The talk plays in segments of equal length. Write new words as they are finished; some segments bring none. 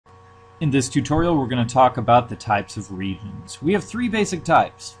In this tutorial, we're going to talk about the types of regions. We have three basic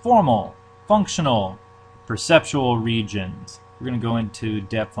types: formal, functional, perceptual regions. We're going to go into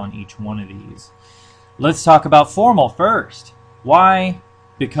depth on each one of these. Let's talk about formal first. Why?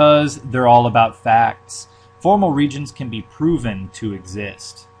 Because they're all about facts. Formal regions can be proven to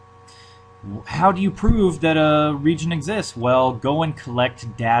exist. How do you prove that a region exists? Well, go and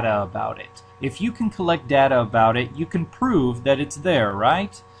collect data about it. If you can collect data about it, you can prove that it's there,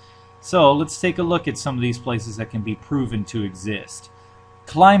 right? So let's take a look at some of these places that can be proven to exist.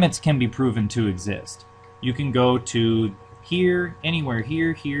 Climates can be proven to exist. You can go to here, anywhere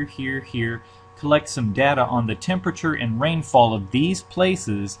here, here, here, here, collect some data on the temperature and rainfall of these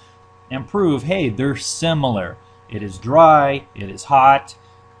places and prove, hey, they're similar. It is dry, it is hot,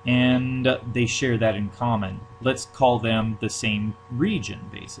 and they share that in common. Let's call them the same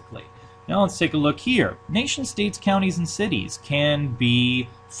region, basically. Now let's take a look here. Nation states, counties, and cities can be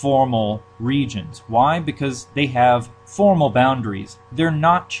formal regions. Why? Because they have formal boundaries. They're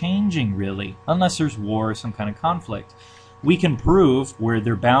not changing really, unless there's war or some kind of conflict. We can prove where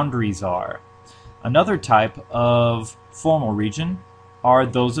their boundaries are. Another type of formal region are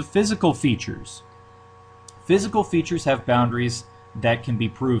those of physical features. Physical features have boundaries that can be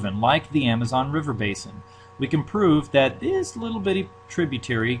proven, like the Amazon River Basin. We can prove that this little bitty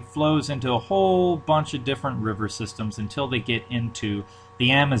tributary flows into a whole bunch of different river systems until they get into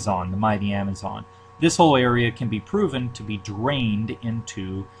the Amazon, the mighty Amazon. This whole area can be proven to be drained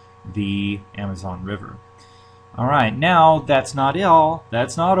into the Amazon River. Alright, now that's not all.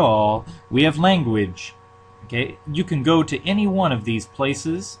 That's not all. We have language. Okay, you can go to any one of these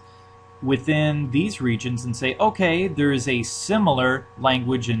places within these regions and say, okay, there is a similar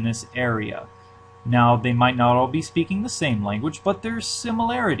language in this area. Now, they might not all be speaking the same language, but there's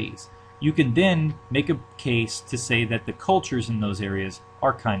similarities. You can then make a case to say that the cultures in those areas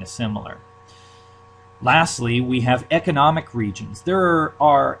are kind of similar. Lastly, we have economic regions. There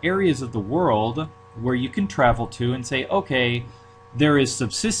are areas of the world where you can travel to and say, okay, there is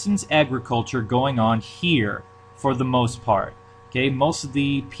subsistence agriculture going on here for the most part. Okay, most of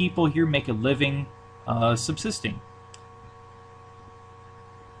the people here make a living subsisting.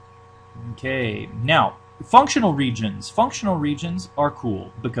 Okay, now, functional regions. Functional regions are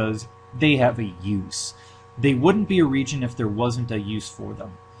cool because they have a use. They wouldn't be a region if there wasn't a use for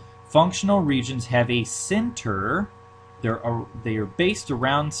them. Functional regions have a center. They are based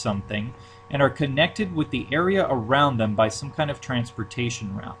around something and are connected with the area around them by some kind of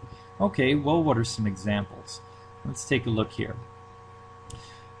transportation route. Okay, well, what are some examples? Let's take a look here.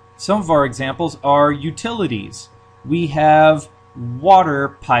 Some of our examples are utilities. We have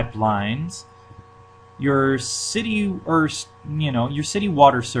water pipelines. Your city, or your city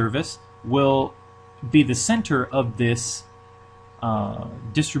water service will be the center of this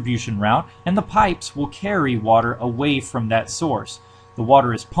distribution route, and the pipes will carry water away from that source. The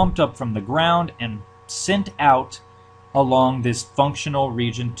water is pumped up from the ground and sent out along this functional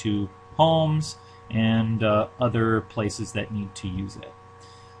region to homes and other places that need to use it.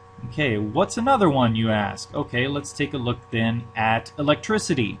 Okay, what's another one, you ask? Okay, let's take a look then at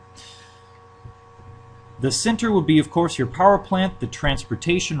electricity. The center would be, of course, your power plant. The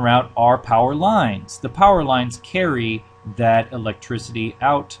transportation route are power lines. The power lines carry that electricity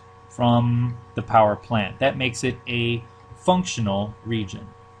out from the power plant. That makes it a functional region.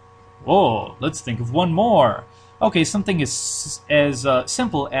 Whoa, let's think of one more. Okay, something as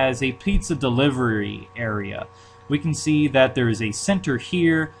simple as a pizza delivery area. We can see that there is a center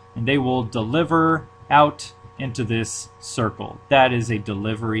here, and they will deliver out into this circle. That is a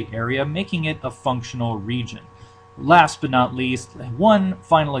delivery area, making it a functional region. Last but not least, one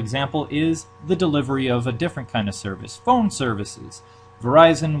final example is the delivery of a different kind of service, phone services.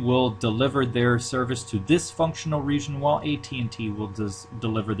 Verizon will deliver their service to this functional region, while AT&T will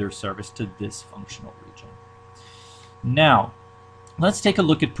deliver their service to this functional region. Now, let's take a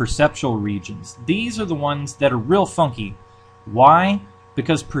look at perceptual regions. These are the ones that are real funky. Why?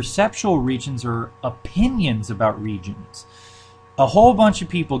 Because perceptual regions are opinions about regions. A whole bunch of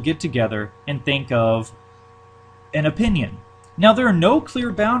people get together and think of an opinion. Now, there are no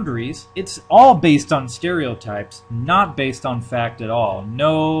clear boundaries. It's all based on stereotypes, not based on fact at all.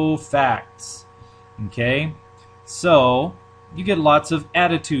 No facts. Okay? So, you get lots of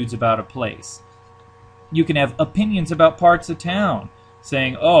attitudes about a place. You can have opinions about parts of town,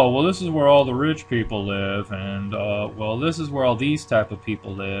 saying, oh, well, this is where all the rich people live, and, well, this is where all these type of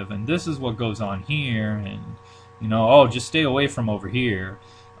people live, and this is what goes on here, and, oh, just stay away from over here.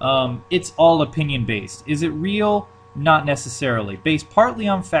 It's all opinion-based. Is it real? Not necessarily. Based partly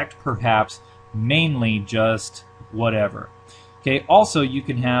on fact, perhaps, mainly just whatever. Okay, also you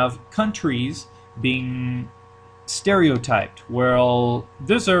can have countries being stereotyped. Well,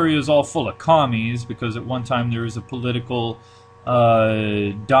 this area is all full of commies because at one time there was a political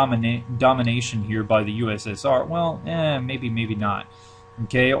domination here by the USSR. Well, maybe, maybe not.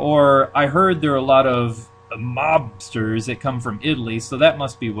 Okay, or I heard there are a lot of mobsters that come from Italy, so that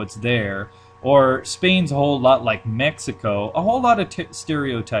must be what's there. Or Spain's a whole lot like Mexico. A whole lot of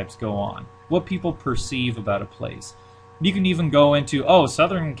stereotypes go on. What people perceive about a place. You can even go into, oh,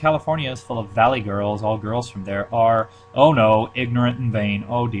 Southern California is full of valley girls. All girls from there are, oh no, ignorant and vain.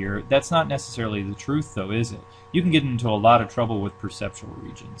 Oh dear. That's not necessarily the truth, though, is it? You can get into a lot of trouble with perceptual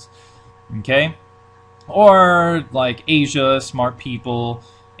regions. Okay? Or like Asia, smart people,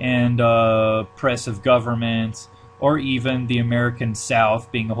 and oppressive governments, or even the American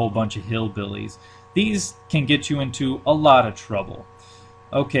South being a whole bunch of hillbillies. These can get you into a lot of trouble.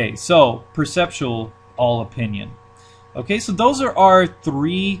 Okay, so perceptual, all opinion. Okay, so those are our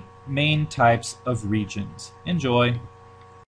three main types of regions. Enjoy.